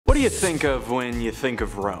What do you think of when you think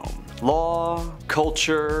of Rome? Law,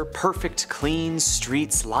 culture, perfect clean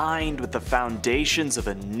streets lined with the foundations of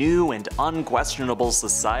a new and unquestionable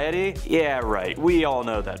society? Yeah, right, we all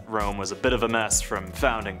know that Rome was a bit of a mess from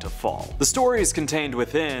founding to fall. The stories contained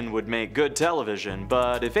within would make good television,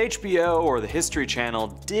 but if HBO or the History Channel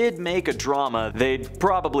did make a drama, they'd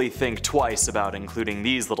probably think twice about including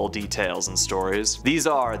these little details and stories. These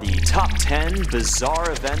are the top 10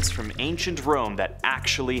 bizarre events from ancient Rome that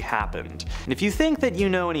actually happened. And if you think that you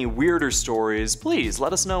know any weirder stories, please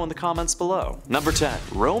let us know in the comments below. Number 10.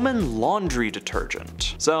 Roman laundry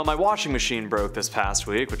detergent. So my washing machine broke this past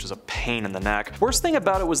week, which was a pain in the neck. Worst thing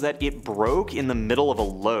about it was that it broke in the middle of a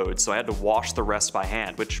load, so I had to wash the rest by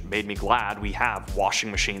hand, which made me glad we have washing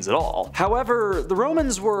machines at all. However, the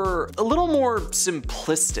Romans were a little more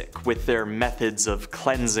simplistic with their methods of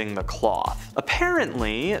cleansing the cloth.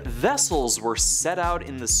 Apparently, vessels were set out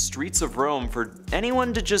in the streets of Rome for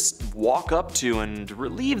anyone to just walk up to and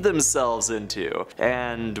relieve themselves into,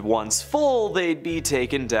 and once full, they'd be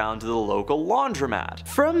taken down to the local laundromat.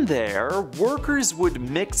 From there, workers would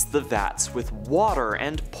mix the vats with water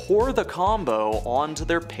and pour the combo onto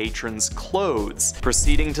their patrons' clothes,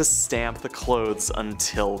 proceeding to stamp the clothes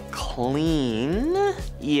until clean?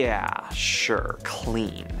 Yeah, sure,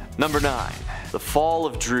 clean. Number 9. The Fall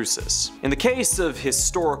of Drusus. In the case of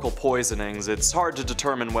historical poisonings, it's hard to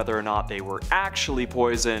determine whether or not they were actually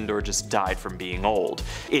poisoned or just died from being old.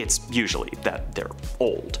 It's usually that they're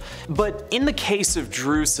old. But in the case of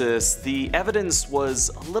Drusus, the evidence was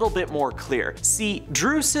a little bit more clear. See,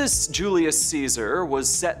 Drusus Julius Caesar was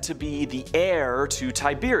set to be the heir to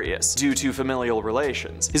Tiberius due to familial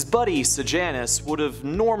relations. His buddy Sejanus would have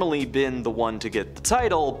normally been the one to get the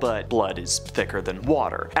title, but blood is thicker than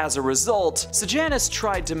water. As a result, Sejanus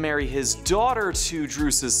tried to marry his daughter to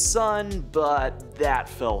Drusus' son, but that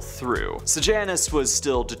fell through. Sejanus was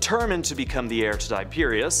still determined to become the heir to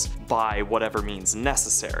Tiberius by whatever means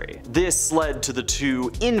necessary. This led to the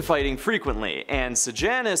two infighting frequently, and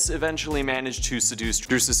Sejanus eventually managed to seduce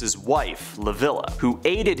Drusus' wife, Livilla, who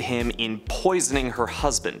aided him in poisoning her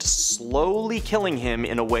husband, slowly killing him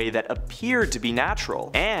in a way that appeared to be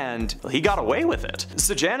natural, and he got away with it.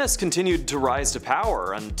 Sejanus continued to rise to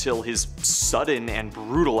power until his sudden and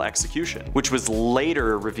brutal execution, which was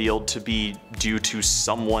later revealed to be due to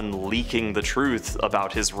someone leaking the truth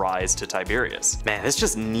about his rise to Tiberius. Man, this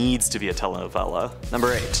just needs to be a telenovela.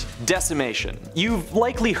 Number 8. Decimation. You've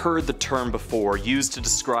likely heard the term before, used to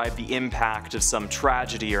describe the impact of some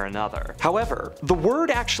tragedy or another. However, the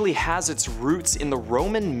word actually has its roots in the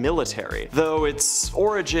Roman military, though its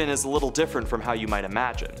origin is a little different from how you might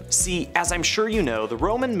imagine. See, as I'm sure you know, the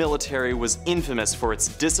Roman military was infamous for its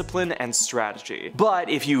discipline and strategy. But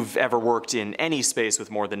if you've ever worked in any space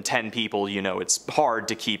with more than 10 people, you know it's hard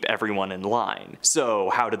to keep everyone in line. So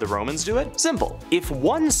how did the Romans do it? Simple. If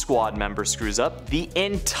one squad member screws up, the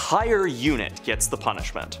entire unit gets the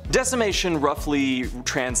punishment. Decimation roughly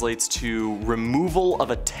translates to removal of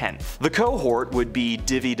a tenth. The cohort would be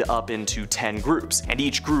divvied up into 10 groups, and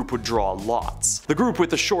each group would draw lots. The group with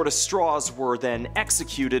the shortest straws were then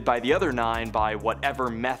executed by the other 9 by whatever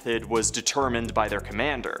method was determined by their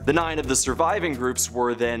commander. The 9 of the surviving groups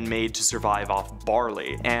were then made to survive off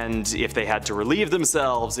barley, and if they had to relieve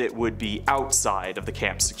themselves, it would be outside of the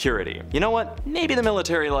camp's security. You know what? Maybe the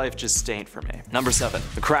military life just ain't for me. Number 7.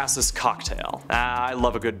 The Crassus Cocktail. I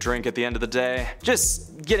love a good drink at the end of the day. Just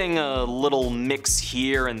getting a little mix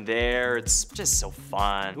here and there, it's just so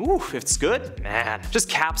fun. Ooh, if it's good, man, just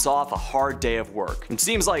caps off a hard day of work. It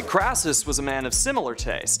seems like Crassus was a man of similar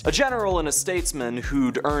taste, a general and a statesman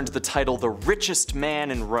who'd earned the title the richest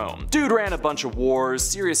man in Rome. Dude ran a bunch of wars,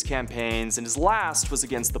 serious campaigns, and his last was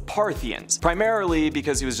against the Parthians, primarily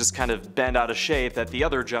because he was just kind of bent out of shape that the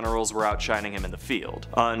other generals were outshining him in the field.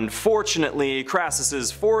 Unfortunately,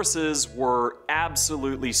 Crassus's forces were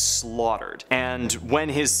absolutely slaughtered, and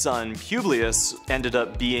when his son Publius ended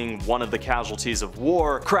up being one of the casualties of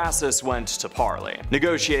war, Crassus went to parley.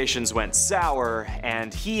 Negotiations went sour,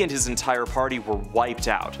 and he and his entire party were wiped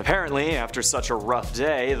out. Apparently, after such a rough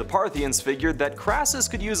day, the Parthians figured that Crassus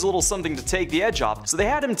could use a little something to take the edge off, so they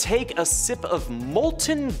had him take a sip of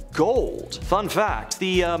molten gold. Fun fact,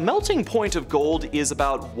 the melting point of gold is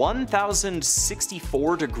about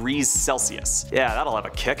 1064 degrees Celsius. Yeah, that'll have a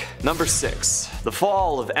kick. Number 6. The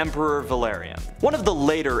Fall of Emperor Valerian. One of the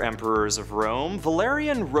later emperors of Rome,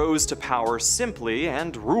 Valerian rose to power simply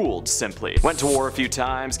and ruled simply. Went to war a few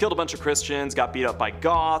times, killed a bunch of Christians, got beat up by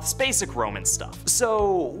Goths, basic Roman stuff.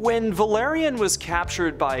 So when Valerian was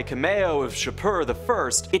captured by Cameo of Shapur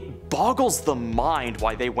I, it boggles the mind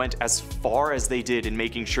why they went as far as they did in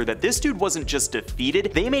making sure that this dude wasn't just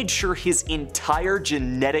defeated, they made sure his entire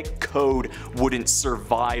genetic code wouldn't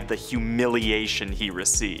survive the humiliation he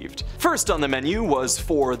received. First on the menu was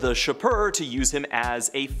for the Chauffeur to use him as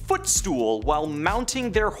a footstool while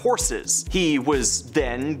mounting their horses. He was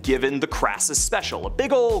then given the Crassus Special, a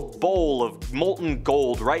big old bowl of molten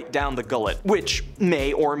gold right down the gullet, which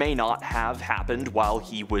may or may not have happened while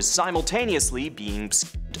he was simultaneously being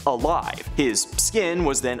alive. His skin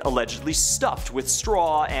was then allegedly stuffed with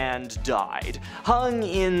straw and dyed, hung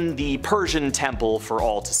in the Persian temple for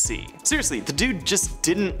all to see. Seriously, the dude just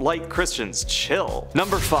didn't like Christians. Chill.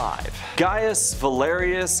 Number 5. Gaius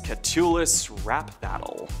Valerius Catullus rap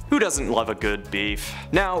battle. Who doesn't love a good beef?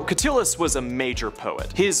 Now, Catullus was a major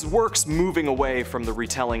poet, his works moving away from the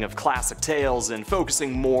retelling of classic tales and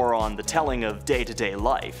focusing more on the telling of day-to-day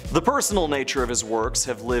life. The personal nature of his works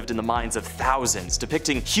have lived in the minds of thousands,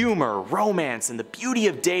 depicting humor, romance, and the beauty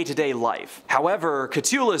of day-to-day life. However,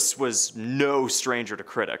 Catullus was no stranger to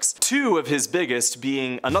critics, two of his biggest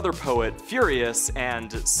being another poet, Furius,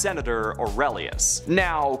 and Senator Aurelius.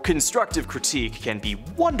 Now, constructive critique can be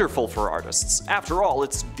wonderful for artists. After all,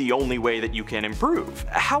 it's the only way that you can improve.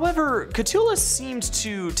 However, Catullus seemed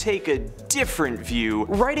to take a different view,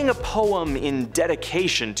 writing a poem in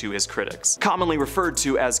dedication to his critics. Commonly referred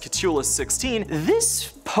to as Catullus 16,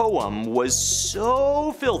 this poem was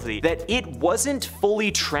so filthy that it wasn't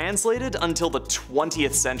fully translated until the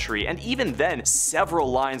 20th century, and even then,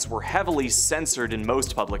 several lines were heavily censored in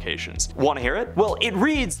most publications. Want to hear it? Well, it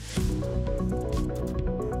reads...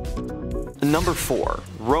 Number 4.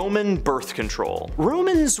 Roman birth control.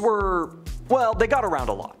 Romans were... well, they got around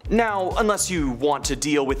a lot. Now, unless you want to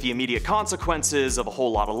deal with the immediate consequences of a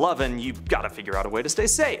whole lot of lovin', you've gotta figure out a way to stay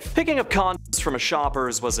safe. Picking up condoms from a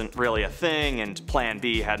shopper's wasn't really a thing, and Plan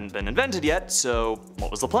B hadn't been invented yet, so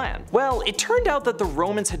what was the plan? Well, it turned out that the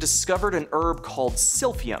Romans had discovered an herb called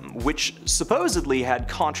silphium, which supposedly had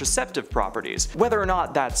contraceptive properties. Whether or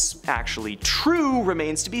not that's actually true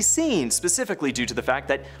remains to be seen, specifically due to the fact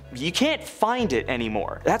that you can't find it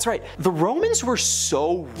anymore. That's right, the Romans were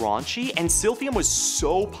so raunchy and silphium was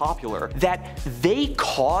so popular that they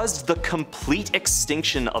caused the complete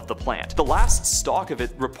extinction of the plant, the last stalk of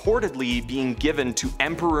it reportedly being given to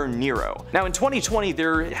Emperor Nero. Now in 2020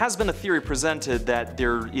 there has been a theory presented that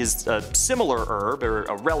there is a similar herb, or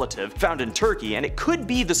a relative, found in Turkey, and it could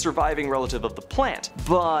be the surviving relative of the plant,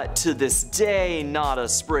 but to this day not a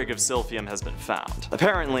sprig of silphium has been found.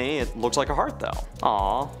 Apparently it looks like a heart though.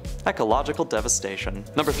 Aww, ecological devastation.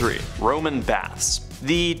 Number 3. Roman baths.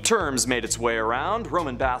 The terms made its way around.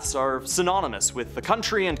 Roman baths are synonymous with the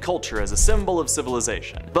country and culture as a symbol of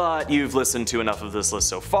civilization. But you've listened to enough of this list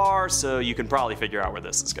so far, so you can probably figure out where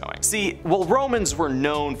this is going. See, while Romans were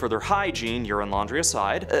known for their hygiene, urine laundry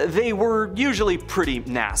aside, they were usually pretty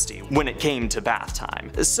nasty when it came to bath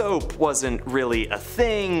time. Soap wasn't really a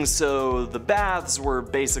thing, so the baths were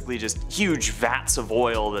basically just huge vats of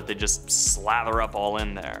oil that they just slather up all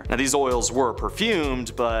in there. Now these oils were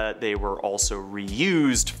perfumed, but they were also reused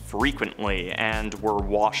frequently and were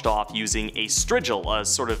washed off using a strigil, a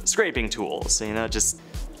sort of scraping tool, so you know, just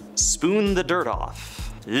spoon the dirt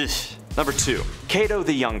off. Ugh. Number 2. Cato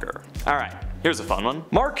the Younger. Alright. Here's a fun one.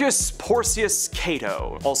 Marcus Porcius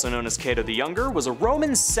Cato, also known as Cato the Younger, was a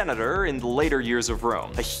Roman senator in the later years of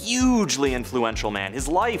Rome. A hugely influential man, his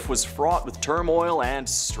life was fraught with turmoil and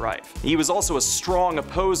strife. He was also a strong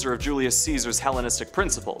opposer of Julius Caesar's Hellenistic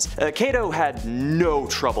principles. Cato had no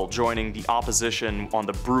trouble joining the opposition on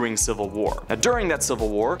the brewing civil war. Now, during that civil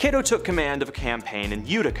war, Cato took command of a campaign in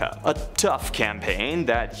Utica, a tough campaign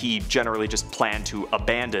that he generally just planned to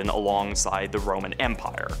abandon alongside the Roman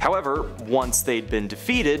Empire. However, once they'd been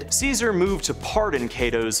defeated, Caesar moved to pardon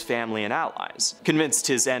Cato's family and allies. Convinced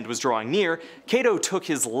his end was drawing near, Cato took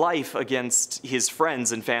his life against his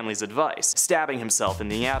friends' and family's advice, stabbing himself in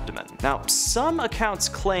the abdomen. Now, some accounts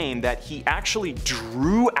claim that he actually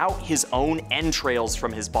drew out his own entrails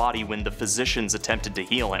from his body when the physicians attempted to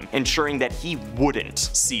heal him, ensuring that he wouldn't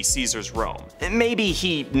see Caesar's Rome. Maybe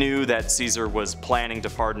he knew that Caesar was planning to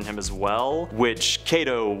pardon him as well, which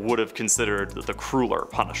Cato would have considered the crueler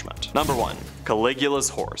punishment. Number 1. Caligula's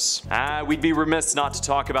horse. We'd be remiss not to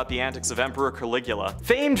talk about the antics of Emperor Caligula.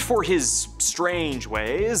 Famed for his strange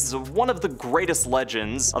ways, one of the greatest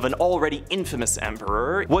legends of an already infamous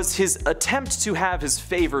emperor was his attempt to have his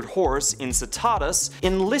favored horse, Incitatus,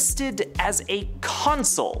 enlisted as a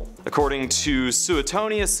consul. According to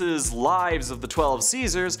Suetonius's Lives of the 12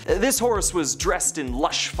 Caesars, this horse was dressed in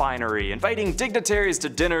lush finery, inviting dignitaries to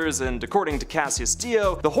dinners, and according to Cassius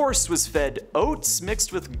Dio, the horse was fed oats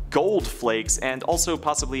mixed with gold flakes flakes, and also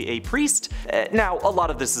possibly a priest? Now, a lot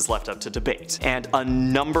of this is left up to debate, and a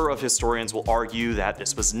number of historians will argue that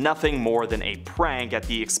this was nothing more than a prank at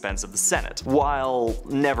the expense of the Senate. While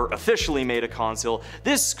never officially made a consul,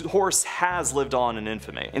 this horse has lived on in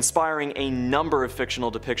infamy, inspiring a number of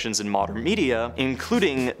fictional depictions in modern media,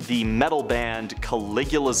 including the metal band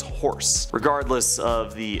Caligula's horse. Regardless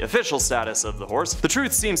of the official status of the horse, the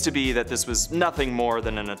truth seems to be that this was nothing more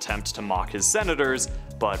than an attempt to mock his senators,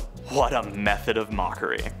 but what a method of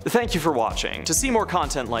mockery. Thank you for watching. To see more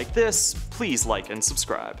content like this, please like and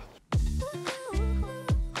subscribe.